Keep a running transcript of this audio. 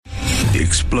The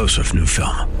explosive new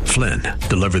film, Flynn,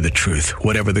 deliver the truth,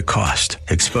 whatever the cost,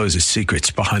 exposes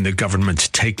secrets behind the government's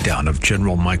takedown of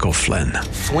General Michael Flynn.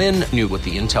 Flynn knew what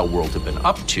the intel world had been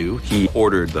up to. He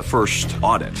ordered the first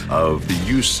audit of the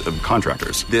use of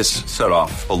contractors. This set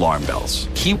off alarm bells.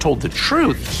 He told the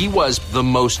truth. He was the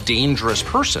most dangerous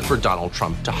person for Donald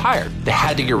Trump to hire. They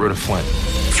had to get rid of Flynn.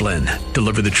 Flynn,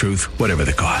 deliver the truth, whatever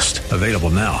the cost. Available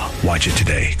now. Watch it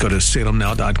today. Go to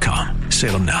salemnow.com.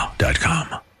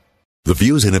 salemnow.com. The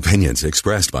views and opinions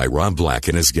expressed by Rob Black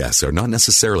and his guests are not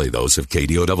necessarily those of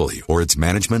KDOW or its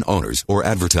management, owners, or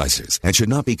advertisers and should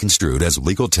not be construed as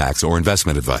legal, tax, or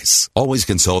investment advice. Always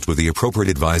consult with the appropriate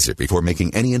advisor before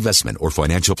making any investment or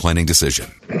financial planning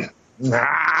decision.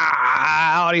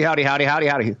 Howdy.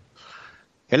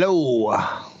 Hello.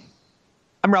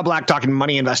 I'm Rob Black, talking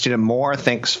money, investing, and more.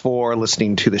 Thanks for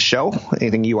listening to the show.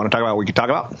 Anything you want to talk about, we can talk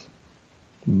about.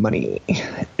 Money,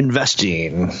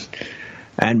 investing,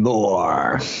 and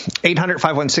more.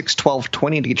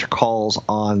 800-516-1220 to get your calls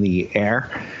on the air.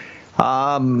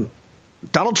 Donald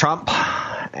Trump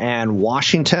and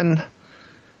Washington.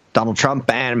 Donald Trump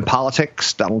and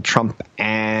politics. Donald Trump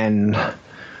and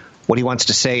what he wants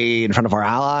to say in front of our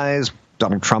allies.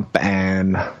 Donald Trump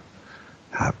and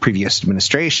previous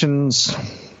administrations. A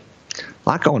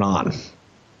lot going on.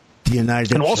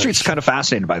 And Wall Street's kind of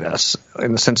fascinated by this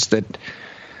in the sense that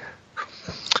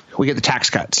we get the tax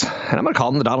cuts, and I'm going to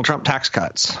call them the Donald Trump tax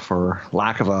cuts for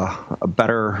lack of a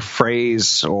better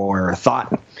phrase or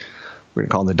thought. We're going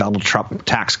to call them the Donald Trump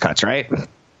tax cuts, right?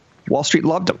 Wall Street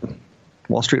loved them.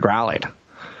 Wall Street rallied.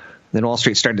 Then Wall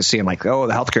Street started to see, like, oh,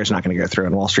 the healthcare is not going to go through,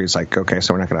 and Wall Street's like, okay,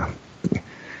 so we're not going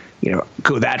to,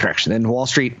 go that direction. Then Wall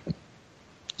Street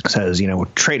says,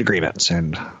 trade agreements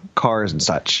and cars and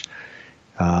such.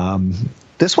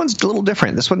 This one's a little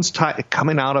different. This one's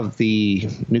coming out of the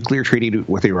nuclear treaty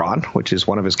with Iran, which is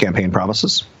one of his campaign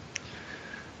promises.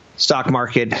 Stock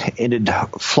market ended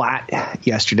flat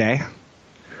yesterday.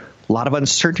 A lot of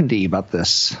uncertainty about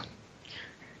this.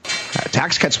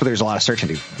 Tax cuts, but there's a lot of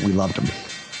certainty. We loved them.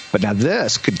 But now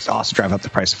this could also drive up the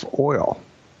price of oil.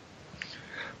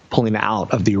 Pulling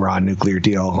out of the Iran nuclear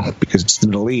deal because it's the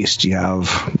Middle East. You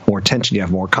have more tension. You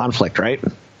have more conflict, right?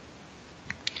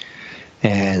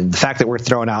 And the fact that we're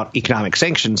throwing out economic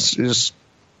sanctions is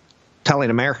telling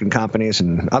American companies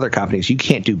and other companies, you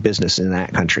can't do business in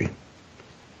that country.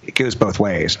 It goes both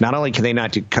ways. Not only can they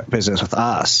not do business with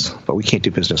us, but we can't do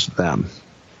business with them.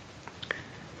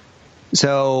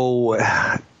 So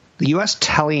the U.S.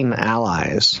 telling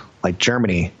allies like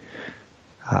Germany,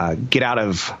 get out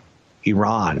of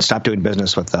Iran, stop doing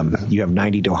business with them. You have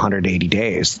 90 to 180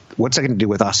 days. What's that going to do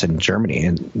with us in Germany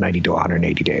in 90 to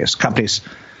 180 days? Companies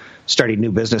starting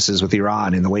new businesses with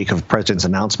Iran in the wake of the president's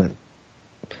announcement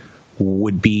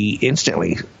would be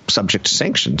instantly subject to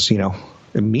sanctions,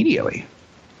 immediately.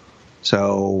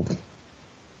 So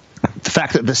the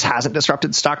fact that this hasn't disrupted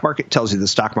the stock market tells you the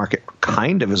stock market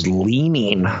kind of is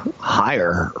leaning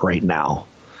higher right now.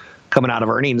 Coming out of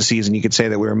earnings season, you could say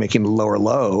that we were making lower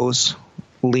lows,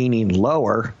 leaning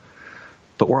lower,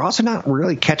 but we're also not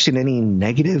really catching any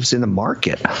negatives in the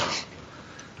market.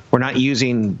 We're not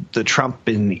using the Trump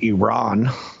in Iran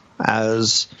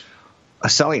as a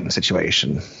selling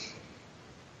situation.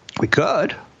 We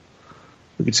could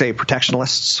say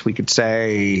protectionists. We could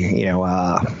say,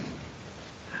 I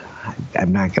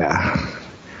don't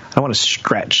want to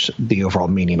stretch the overall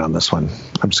meaning on this one.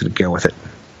 I'm just going to go with it.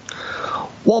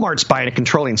 Walmart's buying a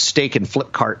controlling stake in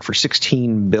Flipkart for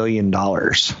 $16 billion. Wow.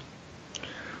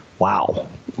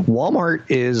 Walmart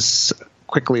is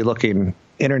quickly looking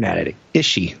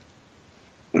internet-ishy.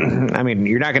 I mean,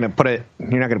 you're not going to put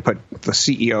the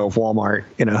CEO of Walmart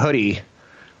in a hoodie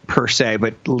per se,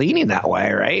 but leaning that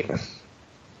way, right?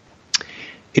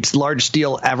 It's the largest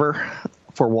deal ever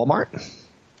for Walmart,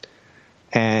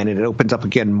 and it opens up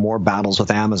again more battles with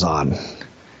Amazon.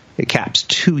 It caps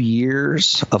 2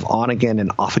 years of on-again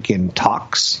and off-again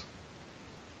talks.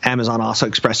 Amazon also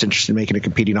expressed interest in making a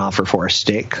competing offer for a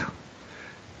stake.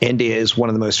 India is one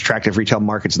of the most attractive retail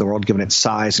markets in the world, given its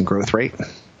size and growth rate.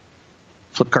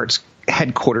 Flipkart's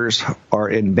headquarters are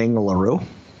in Bengaluru.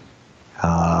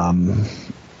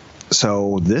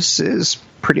 So this is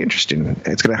pretty interesting.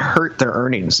 It's going to hurt their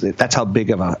earnings. That's how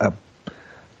big of a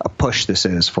push this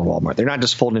is for Walmart. They're not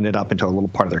just folding it up into a little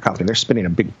part of their company. They're spending a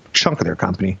big chunk of their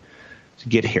company to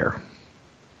get here.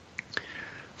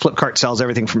 Flipkart sells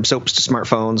everything from soaps to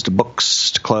smartphones to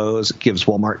books to clothes. It gives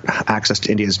Walmart access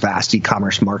to India's vast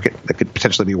e-commerce market that could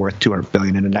potentially be worth $200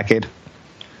 billion in a decade.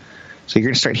 So you're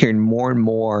going to start hearing more and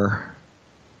more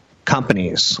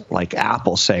companies like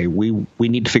Apple say, we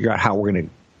need to figure out how we're going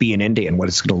to be in India and what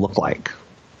it's going to look like.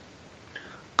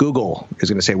 Google is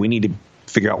going to say we need to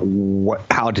figure out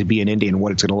how to be an Indian,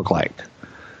 what it's going to look like.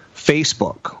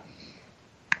 Facebook.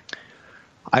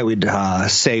 I would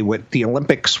say what the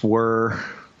Olympics were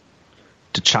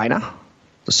to China,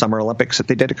 the Summer Olympics that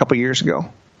they did a couple years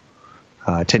ago,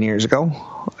 10 years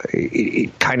ago.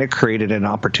 It kind of created an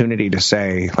opportunity to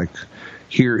say, like,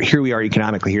 here we are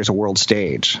economically. Here's a world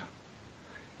stage.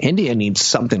 India needs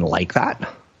something like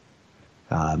that.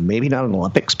 Maybe not an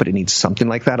Olympics, but it needs something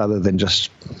like that other than just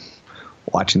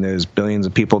watching those billions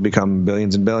of people become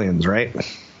billions and billions, right?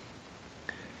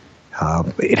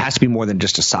 It has to be more than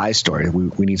just a size story.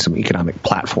 We need some economic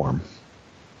platform.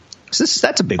 So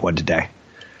that's a big one today.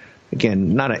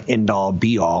 Again, not an end-all,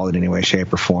 be-all in any way,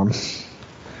 shape, or form.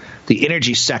 The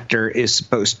energy sector is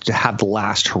supposed to have the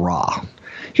last hurrah.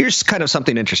 Here's kind of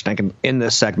something interesting I can end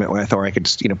this segment with, or I could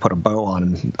put a bow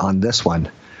on this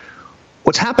one.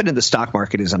 What's happened in the stock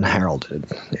market is unheralded.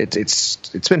 It's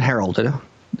been heralded.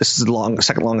 This is the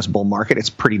second longest bull market. It's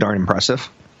pretty darn impressive.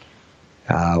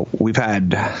 We've had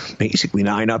basically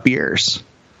 9 up years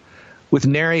with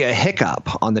nary a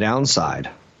hiccup on the downside.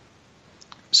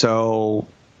 So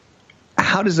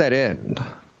how does that end?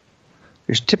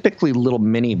 There's typically little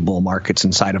mini bull markets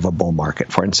inside of a bull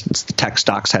market. For instance, the tech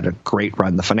stocks had a great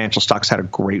run. The financial stocks had a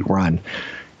great run.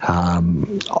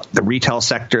 The retail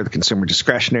sector, the consumer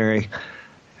discretionary,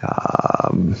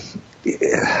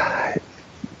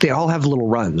 they all have little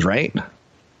runs, right?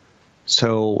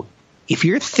 So if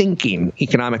you're thinking,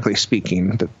 economically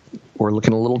speaking, that we're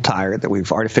looking a little tired, that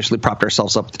we've artificially propped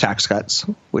ourselves up with the tax cuts,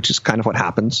 which is kind of what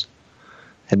happens,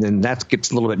 and then that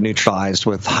gets a little bit neutralized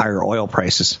with higher oil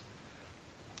prices.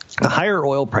 The higher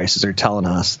oil prices are telling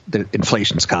us that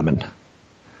inflation's coming.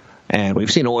 And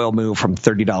we've seen oil move from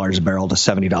 $30 a barrel to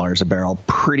 $70 a barrel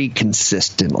pretty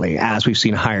consistently as we've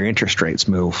seen higher interest rates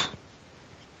move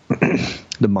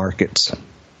the markets.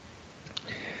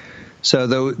 So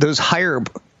those higher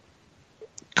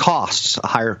costs, a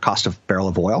higher cost of barrel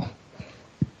of oil,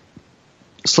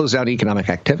 slows down economic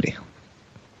activity.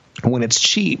 When it's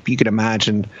cheap, you can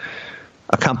imagine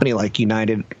a company like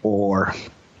United or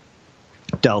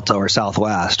Delta or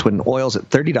Southwest, when oil's at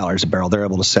 $30 a barrel, they're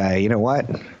able to say, you know what?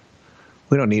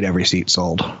 We don't need every seat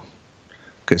sold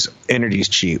because energy's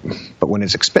cheap. But when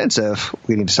it's expensive,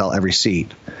 we need to sell every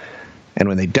seat. And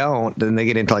when they don't, then they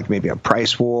get into like maybe a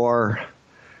price war,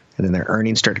 and then their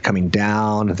earnings start coming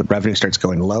down, the revenue starts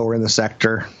going lower in the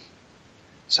sector.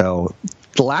 So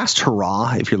the last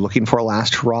hurrah, if you're looking for a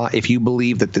last hurrah, if you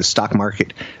believe that the stock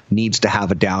market needs to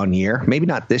have a down year, maybe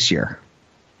not this year,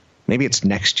 maybe it's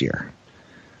next year.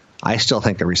 I still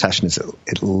think the recession is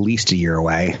at least a year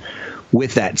away.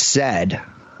 With that said,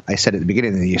 I said at the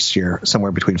beginning of this year,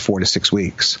 somewhere between 4 to 6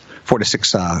 weeks, 4 to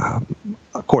 6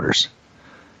 quarters.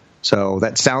 So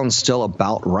that sounds still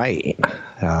about right.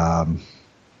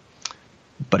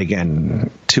 But again,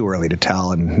 too early to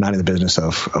tell and not in the business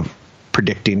of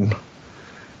predicting.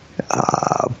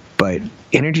 But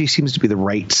energy seems to be the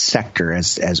right sector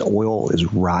as oil is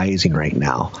rising right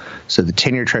now. So the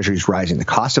 10-year treasury is rising. The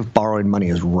cost of borrowing money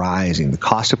is rising. The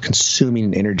cost of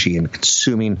consuming energy and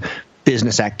consuming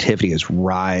business activity is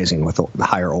rising with the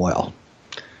higher oil.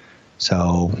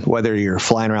 So whether you're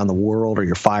flying around the world or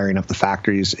you're firing up the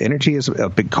factories, energy is a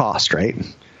big cost, right?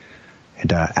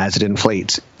 And as it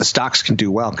inflates, the stocks can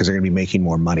do well because they're going to be making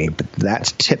more money. But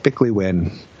that's typically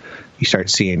when you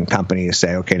start seeing companies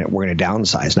say, okay, we're going to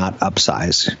downsize, not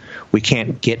upsize. We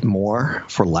can't get more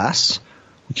for less.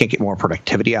 We can't get more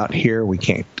productivity out here. We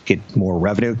can't get more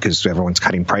revenue because everyone's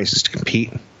cutting prices to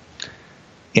compete.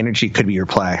 Energy could be your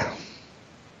play.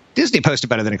 Disney posted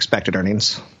better than expected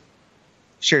earnings.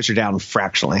 Shares are down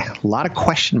fractionally. A lot of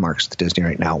question marks with Disney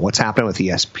right now. What's happening with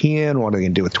ESPN? What are they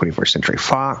going to do with 21st Century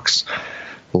Fox?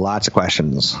 Lots of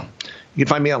questions. You can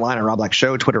find me online at Rob Black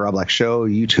Show, Twitter Rob Black Show,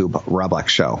 YouTube Rob Black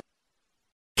Show.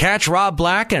 Catch Rob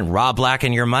Black and Rob Black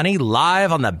and Your Money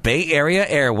live on the Bay Area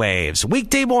airwaves,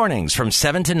 weekday mornings from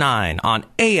 7 to 9 on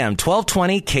AM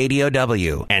 1220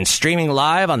 KDOW and streaming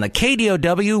live on the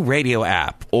KDOW radio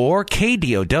app or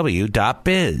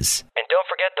KDOW.biz. And don't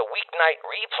forget the weeknight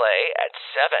replay at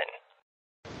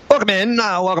 7. Welcome in.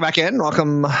 Welcome back in.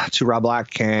 Welcome to Rob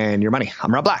Black and Your Money.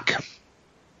 I'm Rob Black.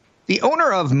 The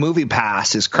owner of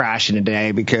MoviePass is crashing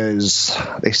today because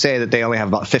they say that they only have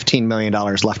about $15 million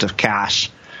left of cash.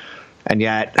 And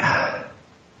yet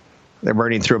they're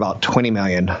burning through about $20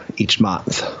 million each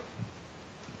month.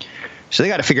 So they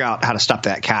got to figure out how to stop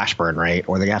that cash burn, right?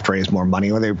 Or they have to raise more money,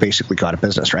 or they basically go out of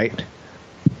business, right?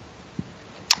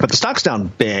 But the stock's down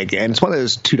big, and it's one of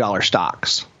those $2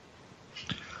 stocks.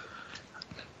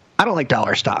 I don't like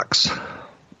dollar stocks. I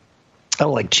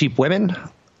don't like cheap women.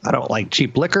 I don't like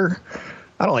cheap liquor.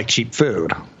 I don't like cheap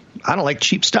food. I don't like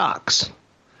cheap stocks. Do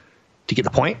you get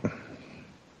the point?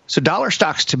 So dollar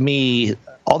stocks, to me,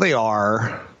 all they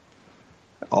are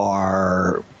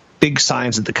big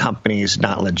signs that the company is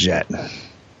not legit.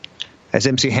 As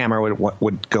MC Hammer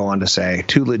would go on to say,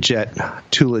 too legit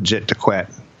to quit.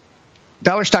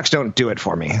 Dollar stocks don't do it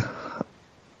for me.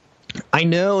 I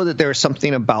know that there's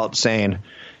something about saying,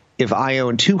 if I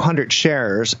own 200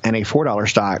 shares and a $4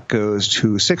 stock goes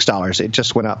to $6, it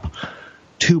just went up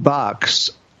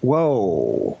 $2.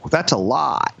 Whoa, that's a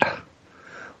lot.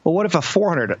 Well, what if a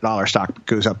 $400 stock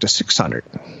goes up to $600?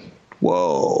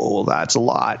 Whoa, that's a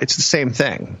lot. It's the same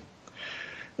thing.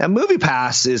 Now,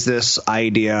 MoviePass is this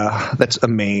idea that's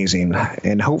amazing,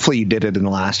 and hopefully you did it in the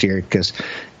last year, because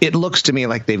it looks to me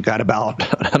like they've got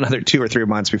about another 2 or 3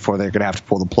 months before they're going to have to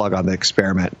pull the plug on the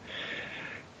experiment.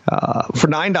 For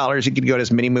 $9, you can go to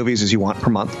as many movies as you want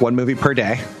per month, 1 movie per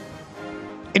day.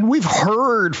 And we've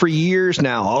heard for years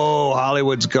now,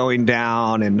 Hollywood's going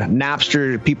down, and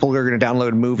Napster, people are going to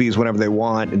download movies whenever they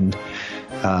want, and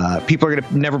people are going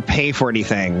to never pay for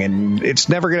anything, and it's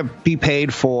never going to be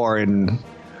paid for. And,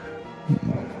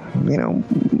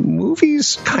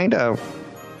 movies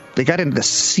they got into the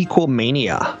sequel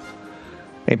mania.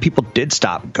 And people did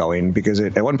stop going because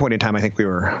at one point in time, I think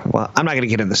I'm not going to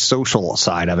get into the social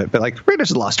side of it, but like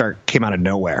Raiders of the Lost Ark came out of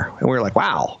nowhere. And we were like,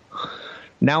 wow.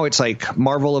 Now it's like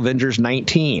Marvel Avengers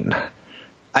 19.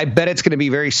 I bet it's going to be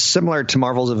very similar to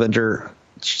Marvel's Avenger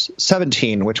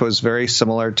 17, which was very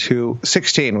similar to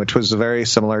 16, which was very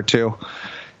similar to,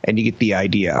 and you get the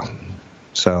idea.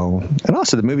 So, and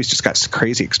also the movies just got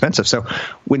crazy expensive. So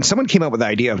when someone came up with the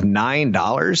idea of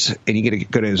 $9 and you get to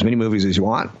go to as many movies as you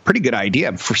want, pretty good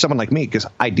idea for someone like me, because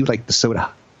I do like the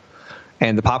soda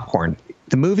and the popcorn.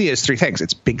 The movie is 3 things.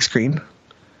 It's big screen,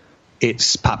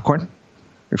 it's popcorn,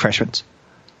 refreshments,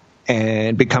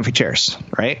 and big comfy chairs,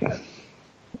 right?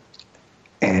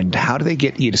 And how do they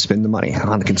get you to spend the money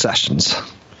on the concessions?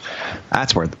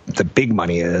 That's where the big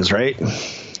money is, right?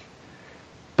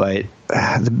 But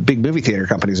the big movie theater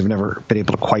companies have never been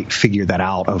able to quite figure that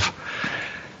out of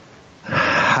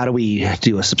how do we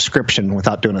do a subscription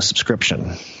without doing a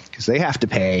subscription? Because they have to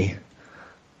pay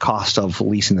cost of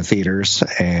leasing the theaters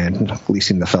and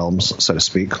leasing the films, so to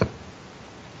speak.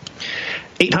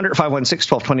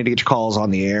 800-516-1220 to get your calls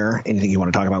on the air. Anything you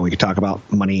want to talk about, we could talk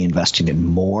about money, investing, and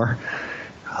more.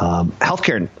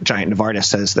 Healthcare giant Novartis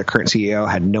says the current CEO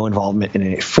had no involvement in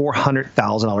a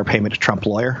 $400,000 payment to Trump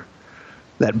lawyer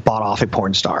that bought off a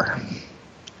porn star.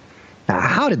 Now,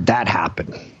 how did that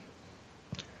happen?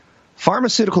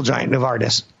 Pharmaceutical giant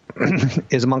Novartis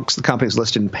is amongst the companies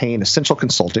listed in Payne Essential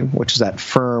Consulting, which is that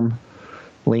firm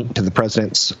linked to the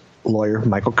president's lawyer,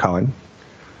 Michael Cohen.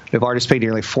 Novartis paid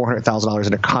nearly $400,000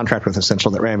 in a contract with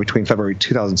Essential that ran between February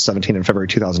 2017 and February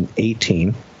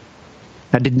 2018.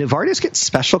 Now, did Novartis get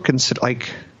special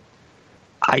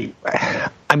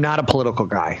I'm not a political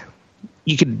guy.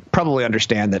 You could probably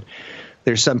understand that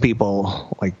there's some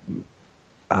people like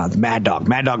Mad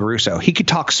Dog Russo. He could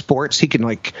talk sports. He can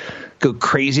go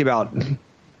crazy about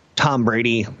Tom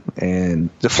Brady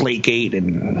and Deflategate,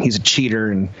 and he's a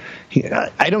cheater. And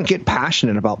I don't get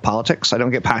passionate about politics. I don't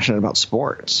get passionate about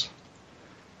sports.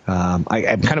 I'm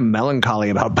kind of melancholy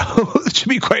about both, to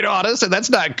be quite honest, and that's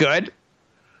not good.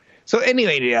 So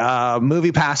anyway,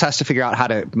 MoviePass has to figure out how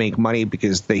to make money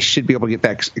because they should be able to get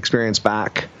that experience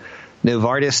back.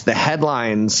 Novartis, the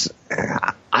headlines,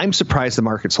 I'm surprised the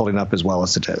market's holding up as well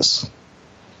as it is.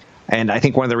 And I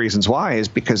think one of the reasons why is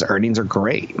because earnings are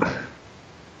great.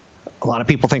 A lot of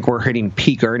people think we're hitting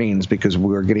peak earnings because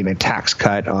we're getting a tax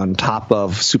cut on top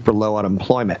of super low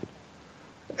unemployment.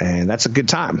 And that's a good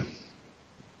time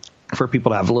for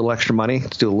people to have a little extra money,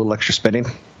 to do a little extra spending.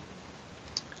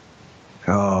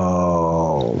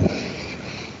 Oh,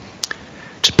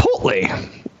 Chipotle.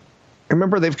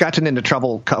 Remember, they've gotten into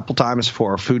trouble a couple times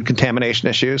for food contamination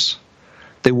issues.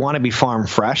 They want to be farm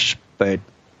fresh, but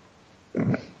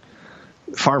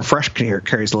farm fresh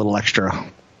carries a little extra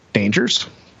dangers.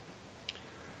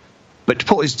 But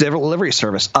Chipotle's delivery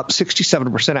service up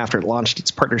 67% after it launched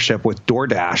its partnership with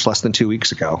DoorDash less than 2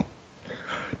 weeks ago.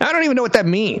 Now, I don't even know what that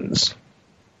means.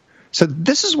 So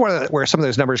this is where some of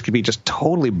those numbers could be just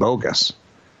totally bogus.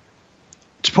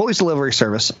 Chipotle's delivery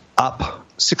service up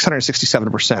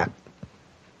 667%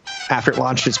 after it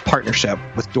launched its partnership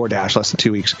with DoorDash less than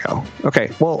 2 weeks ago.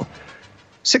 Okay, well,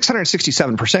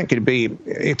 667% could be,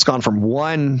 it's gone from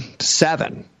 1 to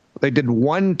 7. They did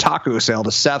 1 taco sale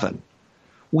to 7.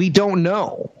 We don't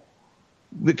know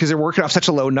because they're working off such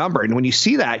a low number. And when you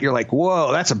see that, you're like,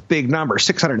 whoa, that's a big number,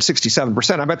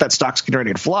 667%. I bet that stock's getting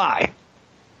ready to fly.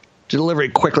 Delivery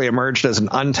quickly emerged as an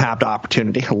untapped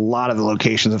opportunity. A lot of the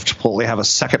locations of Chipotle have a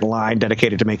second line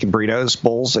dedicated to making burritos,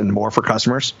 bowls, and more for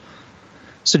customers.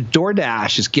 So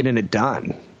DoorDash is getting it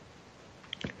done.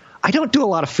 I don't do a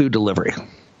lot of food delivery.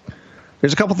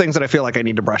 There's a couple things that I feel like I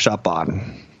need to brush up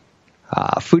on.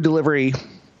 Food delivery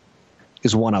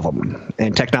is one of them.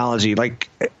 And technology, like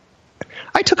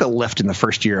I took a Lyft in the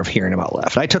first year of hearing about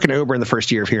Lyft. I took an Uber in the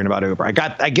first year of hearing about Uber.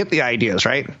 I get the ideas,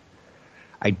 right?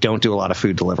 I don't do a lot of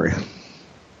food delivery.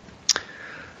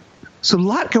 So a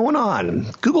lot going on.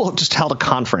 Google just held a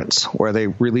conference where they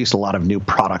released a lot of new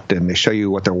product and they show you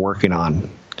what they're working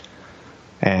on.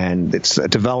 And it's a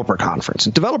developer conference.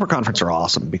 And developer conferences are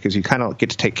awesome because you kind of get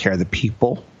to take care of the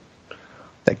people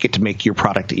that get to make your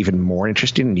product even more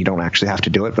interesting. And you don't actually have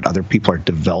to do it, but other people are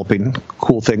developing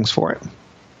cool things for it.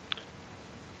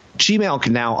 Gmail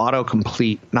can now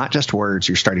autocomplete not just words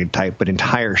you're starting to type, but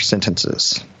entire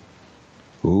sentences.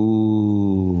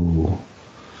 Ooh.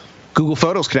 Google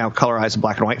Photos can now colorize a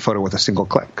black and white photo with a single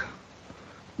click.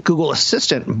 Google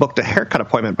Assistant booked a haircut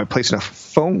appointment by placing a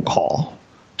phone call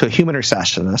to a human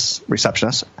receptionist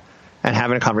and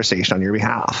having a conversation on your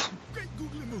behalf.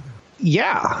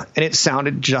 Yeah, and it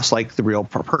sounded just like the real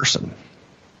person.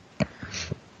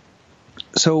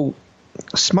 So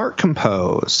Smart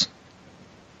Compose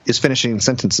is finishing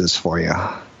sentences for you.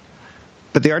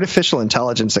 But the artificial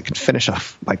intelligence that can finish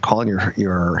by calling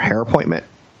your hair appointment,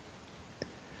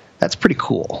 that's pretty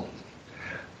cool.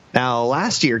 Now,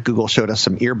 last year, Google showed us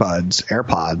some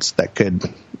AirPods, that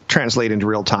could translate into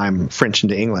real-time French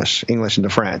into English, English into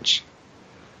French.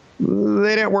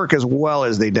 They didn't work as well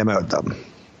as they demoed them.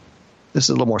 This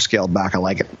is a little more scaled back. I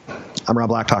like it. I'm Rob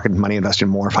Black, talking money, investing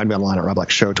more. Find me online at Rob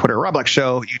Black Show, Twitter, Rob Black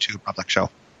Show, YouTube, Rob Black Show.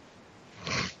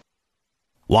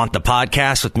 Want the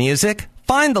podcast with music?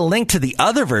 Find the link to the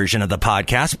other version of the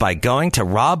podcast by going to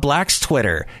Rob Black's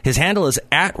Twitter. His handle is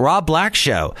at Rob Black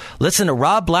Show. Listen to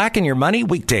Rob Black and Your Money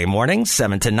weekday mornings,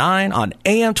 7 to 9 on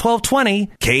AM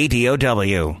 1220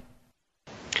 KDOW.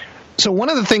 So one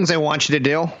of the things I want you to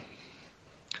do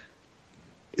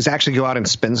is actually go out and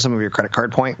spend some of your credit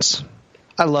card points.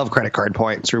 I love credit card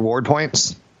points, reward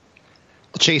points.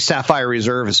 The Chase Sapphire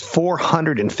Reserve is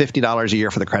 $450 a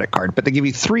year for the credit card, but they give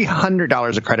you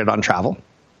 $300 of credit on travel.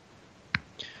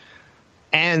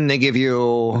 And they give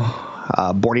you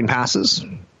boarding passes.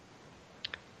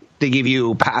 They give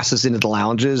you passes into the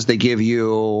lounges. They give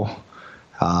you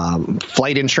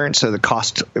flight insurance, so the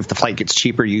cost, if the flight gets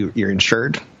cheaper, you're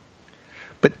insured.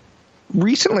 But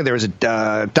recently there was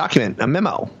a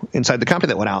memo inside the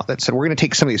company that went out that said we're going to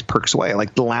take some of these perks away.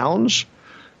 Like the lounge,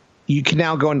 you can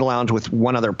now go into the lounge with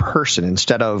one other person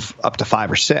instead of up to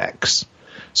 5 or 6.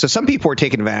 So some people were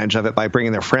taking advantage of it by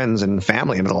bringing their friends and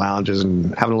family into the lounges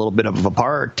and having a little bit of a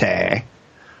party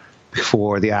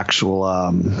before the actual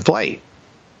flight.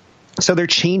 So they're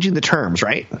changing the terms,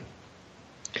 right?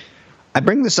 I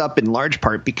bring this up in large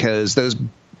part because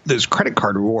those credit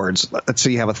card rewards, let's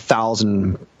say you have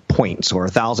 1,000 points or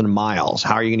 1,000 miles.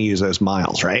 How are you going to use those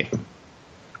miles, right?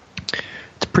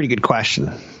 It's a pretty good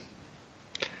question.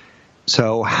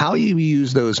 So how you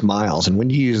use those miles and when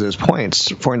you use those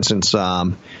points, for instance,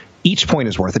 each point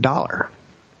is worth $1.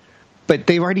 But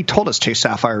they've already told us Chase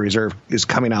Sapphire Reserve is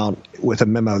coming out with a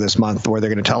memo this month where they're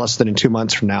going to tell us that in 2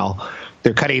 months from now,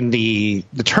 they're cutting the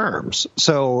terms.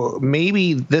 So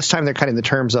maybe this time they're cutting the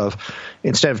terms of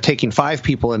instead of taking 5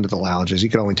 people into the lounges, you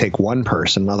can only take 1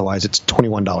 person. Otherwise, it's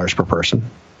 $21 per person.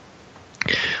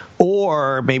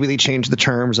 Or maybe they change the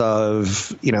terms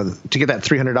of, to get that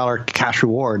 $300 cash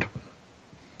reward,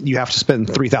 you have to spend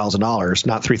 $3,000,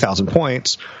 not 3,000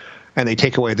 points, and they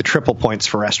take away the triple points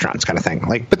for restaurants kind of thing.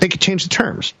 But they could change the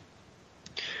terms.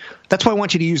 That's why I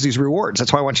want you to use these rewards.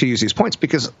 That's why I want you to use these points,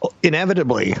 because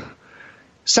inevitably,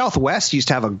 Southwest used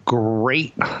to have a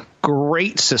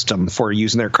great system for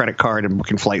using their credit card and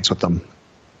booking flights with them.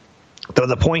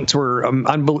 The points were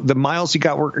the miles you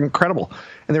got were incredible,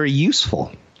 and they were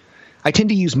useful. I tend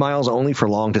to use miles only for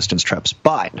long distance trips,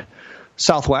 but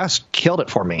Southwest killed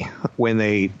it for me when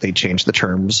they changed the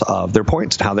terms of their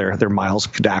points and how their miles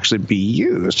could actually be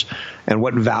used and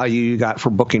what value you got for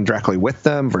booking directly with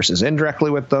them versus indirectly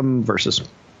with them versus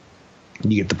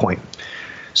you get the point.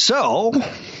 So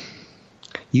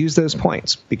use those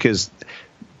points, because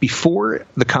before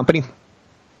the company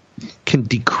can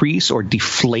decrease or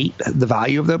deflate the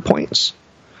value of the points,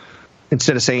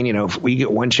 instead of saying, if we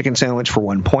get 1 chicken sandwich for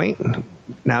 1 point,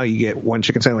 now you get 1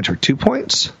 chicken sandwich for 2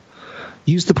 points.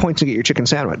 Use the points to get your chicken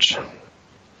sandwich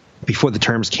before the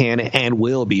terms can and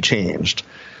will be changed.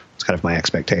 It's kind of my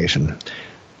expectation.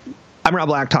 I'm Rob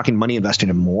Black, talking money,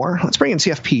 investing, and more. Let's bring in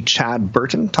CFP Chad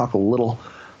Burton, talk a little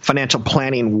financial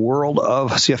planning world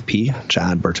of CFP,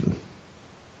 Chad Burton.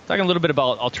 Talking a little bit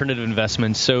about alternative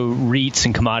investments. So REITs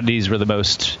and commodities were the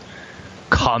most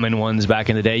common ones back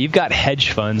in the day. You've got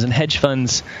hedge funds, and hedge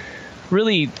funds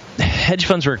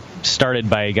were started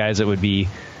by guys that would be,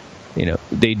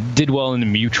 they did well in the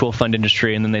mutual fund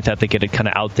industry, and then they thought they could kind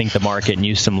of outthink the market and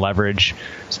use some leverage.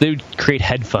 So they would create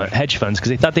hedge funds because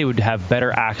they thought they would have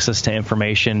better access to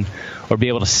information or be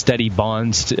able to study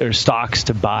bonds or stocks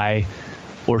to buy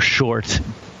or short,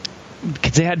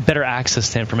 because they had better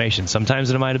access to information.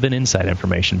 Sometimes it might have been inside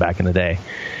information back in the day.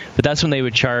 But that's when they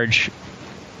would charge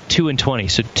 2 and 20.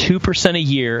 So 2% a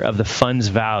year of the fund's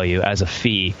value as a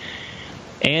fee.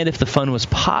 And if the fund was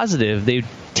positive, they would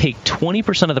take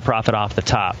 20% of the profit off the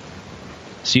top.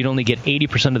 So you'd only get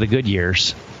 80% of the good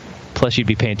years, plus you'd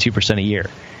be paying 2% a year.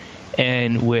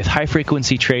 And with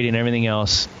high-frequency trading and everything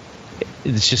else,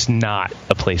 it's just not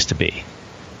a place to be.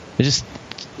 It's just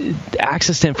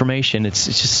access to information, it's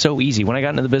just so easy. When I got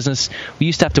into the business, we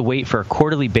used to have to wait for a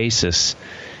quarterly basis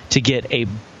to get a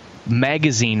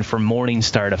magazine from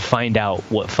Morningstar to find out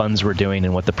what funds were doing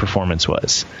and what the performance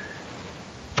was.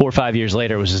 4 or 5 years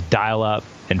later, it was just dial up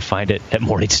and find it at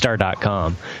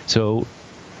Morningstar.com. So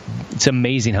it's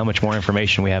amazing how much more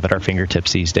information we have at our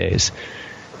fingertips these days.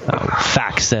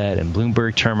 FactSet and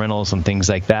Bloomberg terminals and things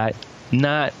like that.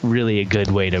 Not really a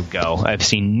good way to go. I've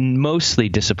seen mostly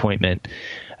disappointment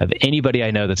of anybody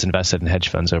I know that's invested in hedge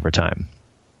funds over time.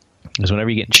 Because whenever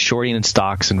you get shorting and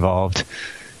stocks involved,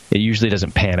 it usually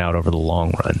doesn't pan out over the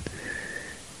long run.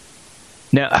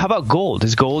 Now, how about gold?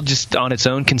 Is gold just on its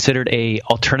own considered a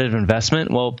alternative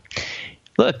investment? Well,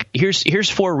 look, here's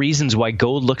 4 reasons why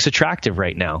gold looks attractive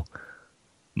right now.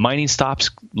 Mining stocks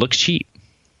looks cheap.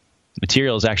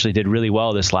 Materials actually did really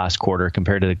well this last quarter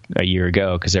compared to a year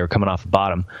ago because they were coming off the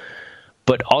bottom.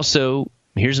 But also,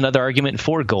 here's another argument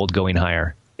for gold going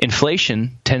higher.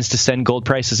 Inflation tends to send gold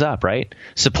prices up, right?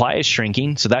 Supply is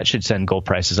shrinking, so that should send gold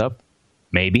prices up,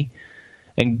 maybe.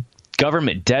 And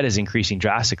government debt is increasing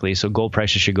drastically, so gold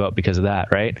prices should go up because of that,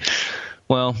 right?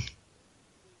 Well,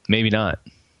 maybe not.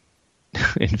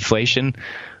 Inflation,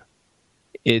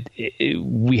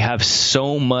 we have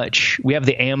so much, we have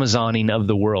the Amazoning of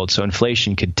the world, so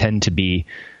inflation could tend to be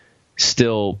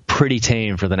still pretty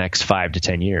tame for the next 5 to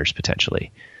 10 years,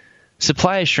 potentially.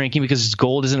 Supply is shrinking because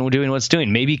gold isn't doing what it's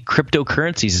doing. Maybe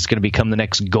cryptocurrencies is going to become the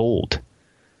next gold.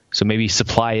 So maybe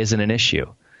supply isn't an issue.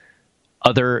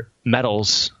 Other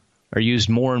metals are used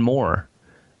more and more.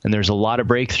 And there's a lot of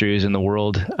breakthroughs in the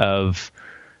world of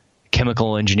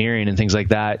chemical engineering and things like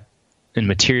that, and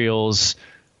materials.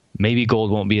 Maybe gold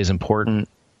won't be as important.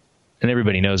 And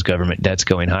everybody knows government debt's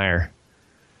going higher.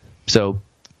 So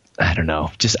I don't know.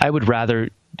 I would rather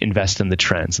invest in the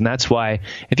trends. And that's why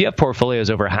if you have portfolios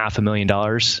over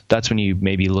 $500,000, that's when you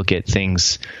maybe look at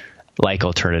things like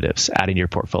alternatives, adding to your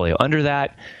portfolio. Under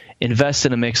that, invest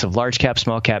in a mix of large cap,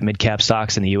 small cap, mid cap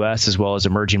stocks in the U.S. as well as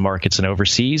emerging markets and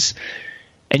overseas.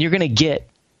 And you're going to get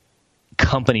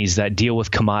companies that deal with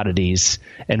commodities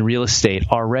and real estate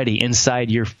already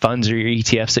inside your funds or your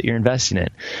ETFs that you're investing in.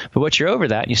 But once you're over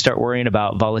that and you start worrying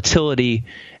about volatility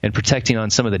and protecting on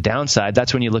some of the downside,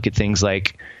 that's when you look at things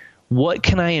like, what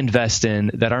can I invest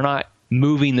in that are not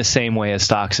moving the same way as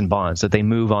stocks and bonds, that they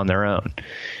move on their own?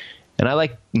 And I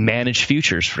like managed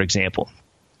futures, for example.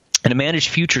 And a managed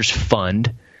futures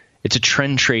fund, it's a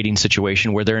trend trading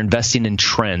situation where they're investing in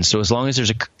trends. So as long as there's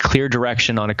a clear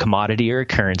direction on a commodity or a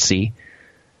currency,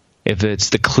 if it's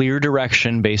the clear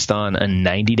direction based on a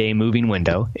 90-day moving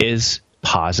window is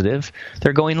positive,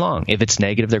 they're going long. If it's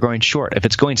negative, they're going short. If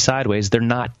it's going sideways, they're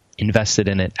not invested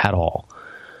in it at all.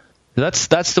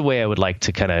 That's the way I would like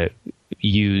to kind of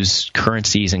use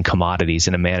currencies and commodities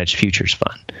in a managed futures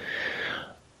fund.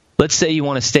 Let's say you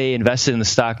want to stay invested in the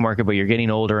stock market, but you're getting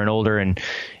older and older, and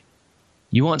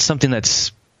you want something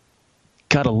that's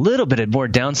got a little bit of more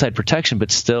downside protection, but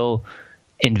still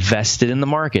invested in the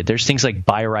market. There's things like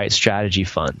buy right strategy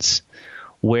funds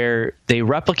where they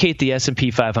replicate the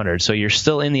S&P 500. So you're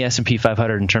still in the S&P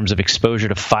 500 in terms of exposure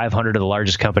to 500 of the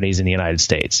largest companies in the United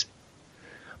States.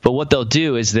 But what they'll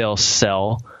do is they'll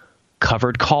sell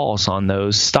covered calls on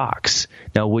those stocks.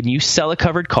 Now, when you sell a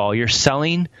covered call, you're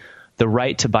selling the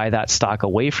right to buy that stock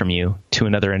away from you to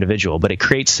another individual, but it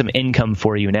creates some income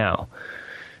for you now.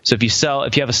 So if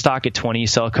you have a stock at 20, you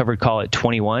sell a covered call at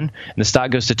 21, and the stock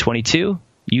goes to 22,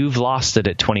 you've lost it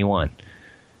at 21.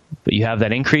 But you have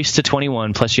that increase to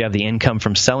 21, plus you have the income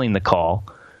from selling the call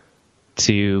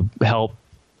to help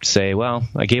say, well,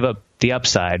 I gave up the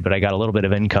upside, but I got a little bit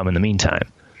of income in the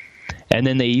meantime. And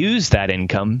then they use that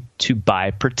income to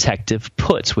buy protective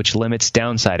puts, which limits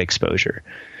downside exposure.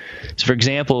 So, for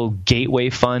example, Gateway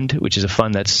Fund, which is a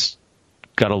fund that's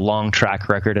got a long track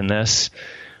record in this.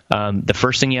 The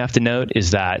first thing you have to note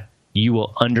is that you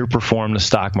will underperform the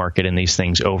stock market in these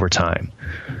things over time.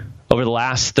 Over the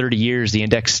last 30 years, the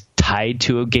index tied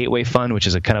to a gateway fund, which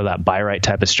is a kind of that buy right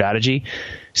type of strategy,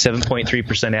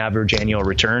 7.3% average annual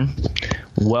return,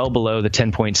 well below the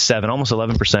 10.7, almost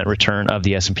 11% return of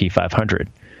the S&P 500.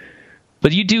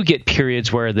 But you do get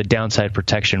periods where the downside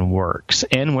protection works,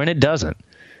 and when it doesn't.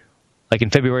 Like in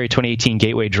February 2018,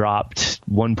 Gateway dropped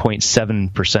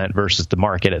 1.7% versus the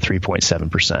market at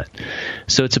 3.7%.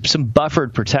 So it's some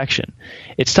buffered protection.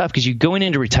 It's tough because you going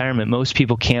into retirement, most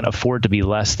people can't afford to be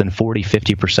less than 40,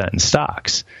 50% in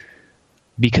stocks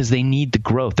because they need the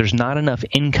growth. There's not enough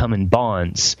income in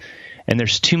bonds, and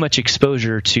there's too much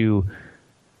exposure to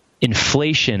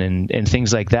inflation and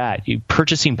things like that.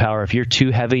 Purchasing power, if you're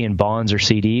too heavy in bonds or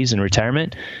CDs in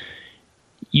retirement,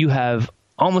 you have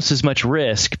almost as much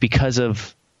risk because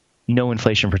of no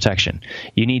inflation protection.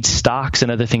 You need stocks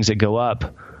and other things that go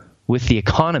up with the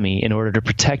economy in order to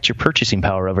protect your purchasing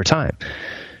power over time.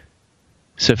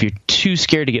 So if you're too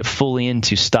scared to get fully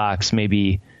into stocks,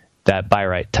 maybe that buy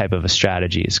right type of a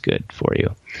strategy is good for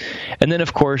you. And then,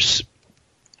 of course,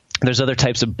 there's other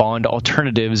types of bond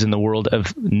alternatives in the world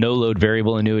of no-load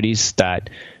variable annuities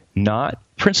that not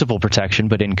principal protection,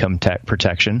 but income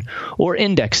protection, or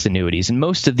indexed annuities. And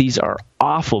most of these are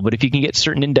awful, but if you can get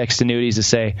certain indexed annuities to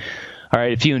say, all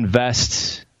right, if you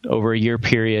invest over a year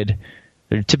period,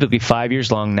 they're typically 5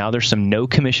 years long. Now there's some no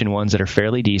commission ones that are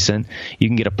fairly decent. You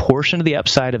can get a portion of the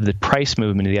upside of the price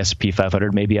movement of the S&P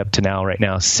 500, maybe up to right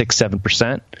now,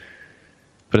 6-7%.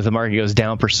 But if the market goes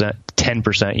down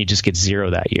 10%, you just get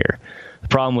zero that year. The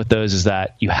problem with those is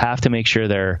that you have to make sure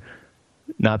they're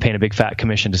not paying a big fat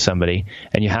commission to somebody,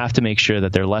 and you have to make sure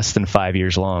that they're less than 5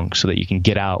 years long so that you can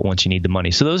get out once you need the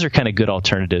money. So those are kind of good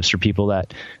alternatives for people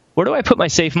that, where do I put my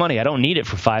safe money? I don't need it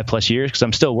for 5+ years because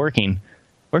I'm still working.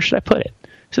 Where should I put it?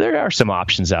 So there are some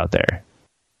options out there.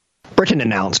 Britain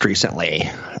announced recently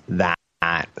that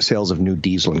sales of new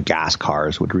diesel and gas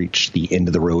cars would reach the end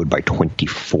of the road by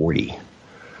 2040.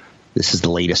 This is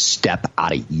the latest step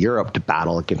out of Europe to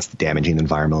battle against the damaging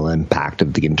environmental impact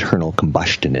of the internal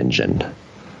combustion engine.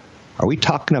 Are we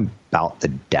talking about the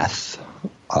death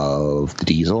of the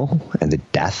diesel and the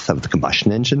death of the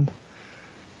combustion engine?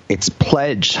 It's a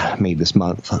pledge made this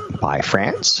month by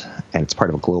France, and it's part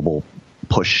of a global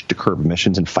push to curb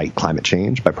emissions and fight climate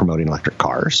change by promoting electric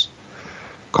cars.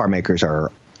 Car makers are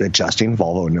adjusting.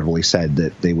 Volvo notably said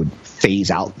that they would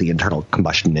phase out the internal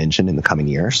combustion engine in the coming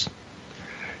years.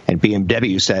 And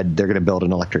BMW said they're going to build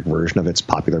an electric version of its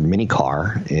popular Mini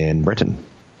car in Britain.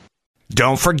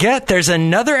 Don't forget, there's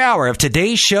another hour of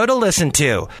today's show to listen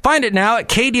to. Find it now at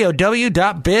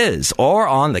KDOW.biz or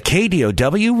on the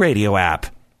KDOW radio app.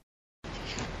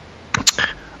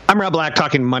 I'm Rob Black,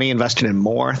 talking money, investing, and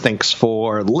more. Thanks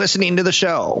for listening to the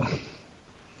show.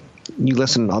 You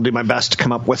listen, I'll do my best to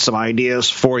come up with some ideas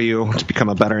for you to become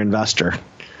a better investor.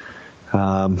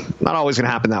 Not always going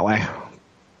to happen that way,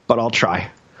 but I'll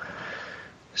try.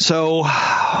 So,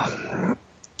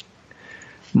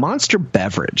 Monster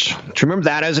Beverage. Do you remember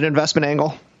that as an investment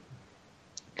angle?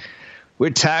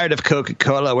 We're tired of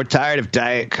Coca-Cola. We're tired of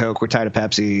Diet Coke. We're tired of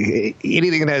Pepsi.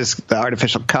 Anything that has the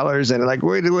artificial colors and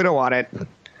we don't want it.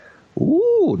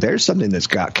 Ooh, there's something that's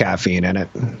got caffeine in it.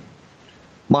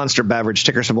 Monster Beverage,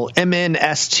 ticker symbol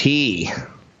MNST.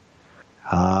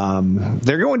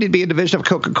 They're going to be a division of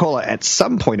Coca-Cola at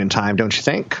some point in time, don't you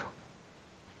think?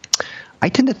 I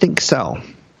tend to think so.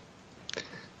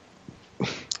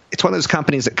 It's one of those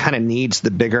companies that kind of needs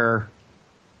the bigger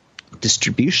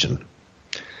distribution.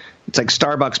 It's like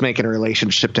Starbucks making a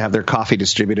relationship to have their coffee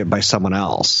distributed by someone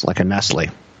else, like a Nestle.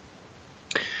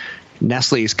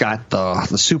 Nestle's got the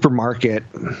supermarket,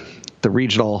 the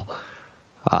regional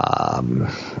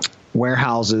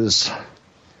warehouses.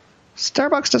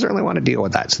 Starbucks doesn't really want to deal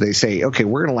with that. So they say, okay,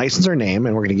 we're going to license our name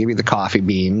and we're going to give you the coffee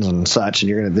beans and such, and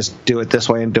you're going to just do it this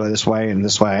way and do it this way and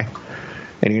this way,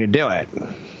 and you're going to do it.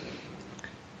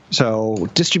 So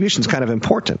distribution is kind of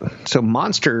important. So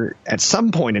Monster, at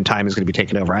some point in time, is going to be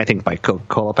taken over, I think, by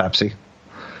Coca-Cola, Pepsi.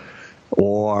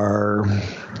 Or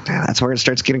that's where it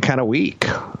starts getting kind of weak.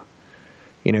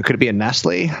 You know, could it be a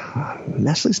Nestle?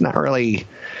 Nestle's not really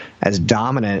as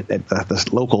dominant at the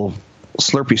local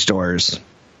Slurpee stores.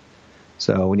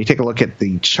 So when you take a look at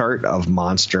the chart of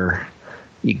Monster,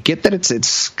 you get that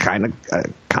it's kind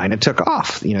of took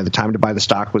off. You know, the time to buy the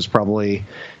stock was probably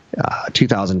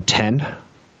 2010.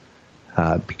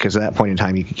 Because at that point in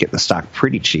time, you could get the stock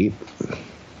pretty cheap,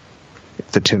 at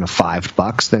the tune of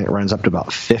 $5. Then it runs up to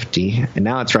about 50, and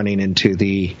now it's running into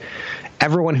the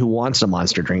everyone who wants a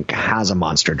Monster drink has a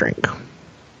Monster drink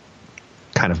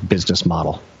kind of business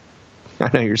model. I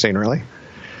know you're saying, really?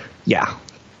 Yeah.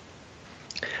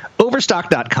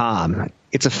 Overstock.com.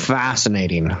 It's a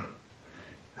fascinating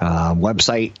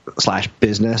website /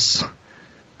 business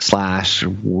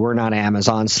 / we're not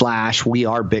Amazon / we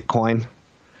are Bitcoin.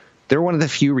 They're one of the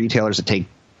few retailers that take,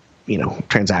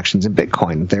 transactions in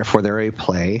Bitcoin. Therefore, they're a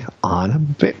play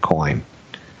on Bitcoin.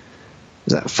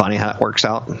 Is that funny how it works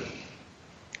out?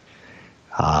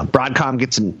 Broadcom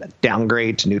gets a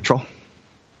downgrade to neutral.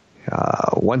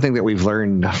 One thing that we've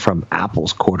learned from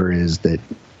Apple's quarter is that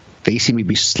they seem to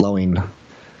be slowing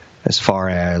as far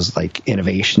as like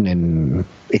innovation and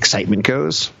excitement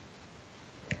goes.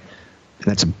 And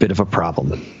that's a bit of a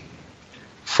problem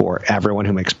for everyone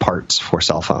who makes parts for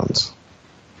cell phones.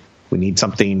 We need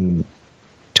something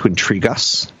to intrigue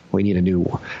us. We need a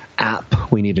new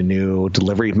app. We need a new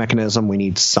delivery mechanism. We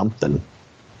need something.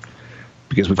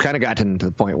 Because we've kind of gotten to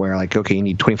the point where, like, okay, you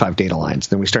need 25 data lines.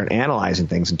 Then we start analyzing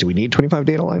things. And do we need 25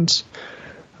 data lines?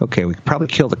 Okay, we could probably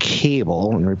kill the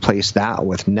cable and replace that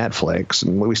with Netflix.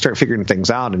 And we start figuring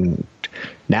things out, and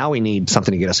now we need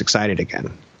something to get us excited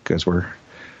again because we're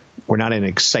not in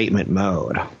excitement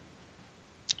mode.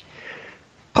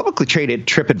 Publicly traded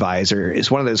TripAdvisor is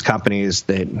one of those companies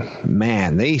that,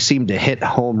 man, they seem to hit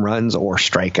home runs or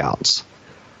strikeouts.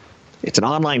 It's an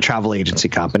online travel agency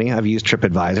company. I've used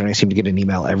TripAdvisor, and I seem to get an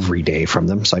email every day from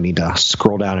them, so I need to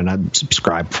scroll down and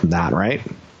unsubscribe from that, right?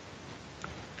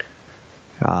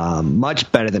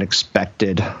 Much better than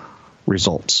expected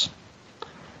results.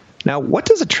 Now, what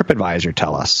does a TripAdvisor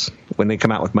tell us when they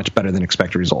come out with much better than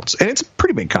expected results? And it's a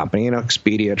pretty big company,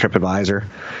 Expedia, TripAdvisor,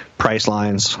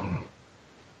 Pricelines.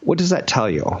 What does that tell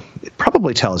you? It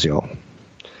probably tells you,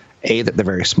 A, that they're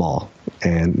very small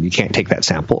and you can't take that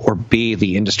sample, or B,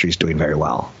 the industry's doing very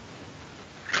well.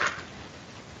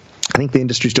 I think the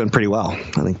industry's doing pretty well.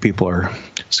 I think people are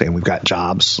saying we've got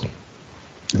jobs and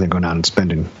they're going out and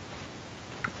spending.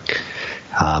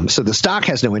 So the stock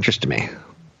has no interest to me,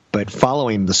 but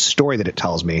following the story that it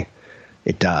tells me,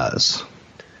 it does.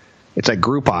 It's like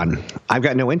Groupon. I've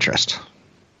got no interest.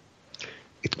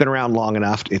 It's been around long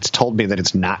enough. It's told me that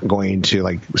it's not going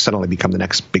to suddenly become the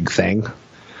next big thing.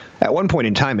 At one point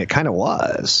in time, it kind of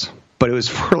was, but it was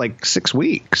for 6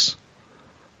 weeks.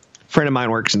 A friend of mine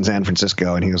works in San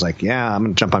Francisco, and he was like, yeah, I'm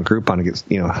going to jump on Groupon and get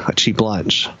a cheap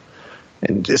lunch.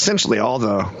 And essentially all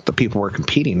the people were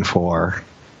competing for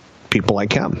people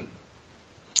like him.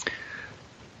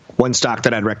 One stock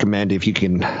that I'd recommend if you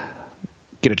can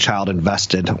get a child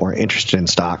invested or interested in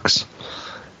stocks,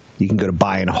 you can go to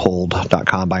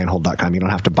buyandhold.com, buyandhold.com. You don't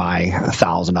have to buy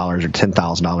 $1,000 or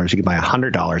 $10,000. You can buy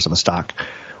 $100 of a stock.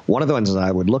 One of the ones that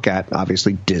I would look at,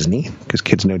 obviously, Disney, because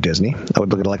kids know Disney. I would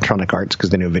look at Electronic Arts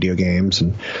because they know video games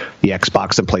and the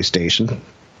Xbox and PlayStation.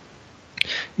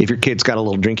 If your kid's got a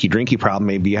little drinky problem,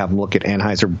 maybe you have them look at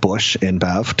Anheuser-Busch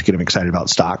InBev to get them excited about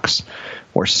stocks,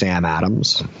 or Sam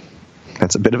Adams.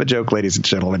 That's a bit of a joke, ladies and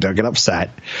gentlemen. Don't get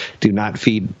upset. Do not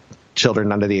feed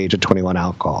children under the age of 21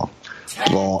 alcohol.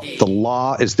 The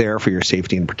law is there for your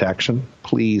safety and protection.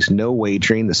 Please, no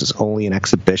wagering. This is only an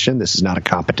exhibition. This is not a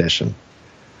competition.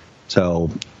 So,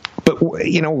 but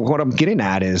what I'm getting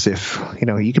at is if,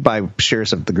 you could buy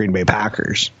shares of the Green Bay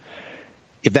Packers,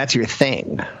 if that's your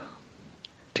thing,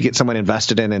 to get someone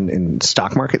invested in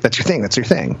stock market, that's your thing. That's your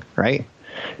thing, right?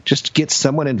 Just get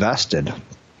someone invested.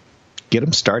 Get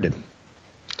them started.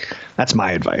 That's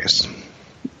my advice.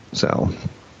 So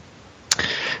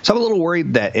I'm a little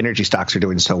worried that energy stocks are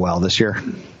doing so well this year.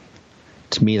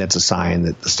 To me, that's a sign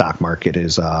that the stock market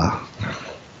is kind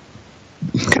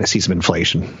of see some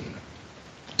inflation.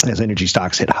 As energy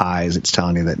stocks hit highs, it's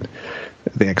telling you that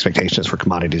the expectation is for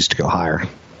commodities to go higher.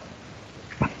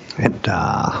 And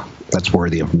that's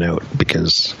worthy of note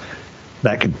because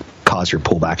that could cause your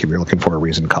pullback if you're looking for a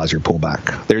reason to cause your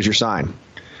pullback. There's your sign.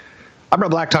 I'm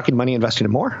Rob Black, talking money, investing,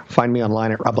 and more. Find me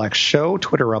online at Rob Black Show,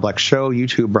 Twitter Rob Black Show,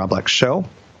 YouTube Rob Black Show.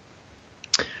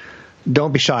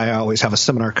 Don't be shy. I always have a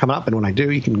seminar coming up, and when I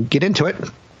do, you can get into it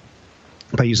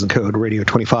by using the code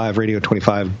Radio25.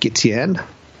 Radio25 gets you in.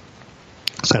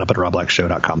 Sign up at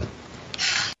robblackshow.com.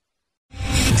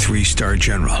 3-star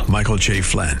General Michael J.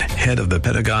 Flynn, head of the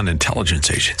Pentagon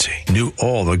Intelligence Agency, knew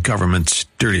all the government's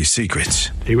dirty secrets.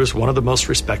 He was one of the most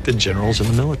respected generals in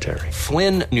the military.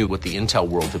 Flynn knew what the intel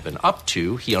world had been up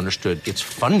to. He understood its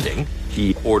funding.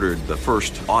 He ordered the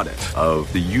first audit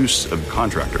of the use of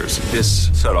contractors. This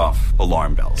set off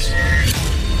alarm bells.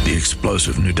 The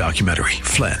explosive new documentary,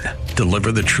 Flynn,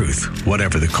 deliver the truth,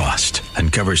 whatever the cost,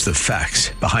 and covers the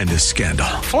facts behind this scandal.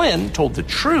 Flynn told the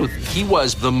truth. He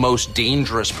was the most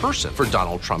dangerous person for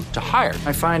Donald Trump to hire.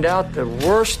 I find out the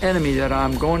worst enemy that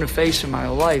I'm going to face in my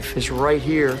life is right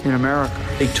here in America.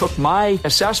 They took my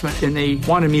assessment and they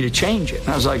wanted me to change it. And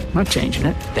I was like, I'm not changing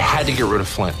it. They had to get rid of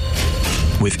Flynn.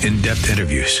 With in-depth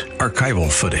interviews, archival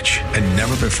footage, and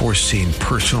never-before-seen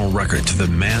personal records of the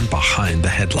man behind the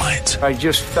headlines. I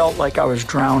just felt like I was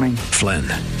drowning. Flynn,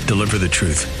 deliver the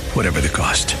truth, whatever the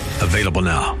cost. Available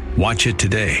now. Watch it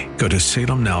today. Go to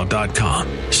salemnow.com.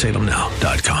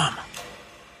 salemnow.com.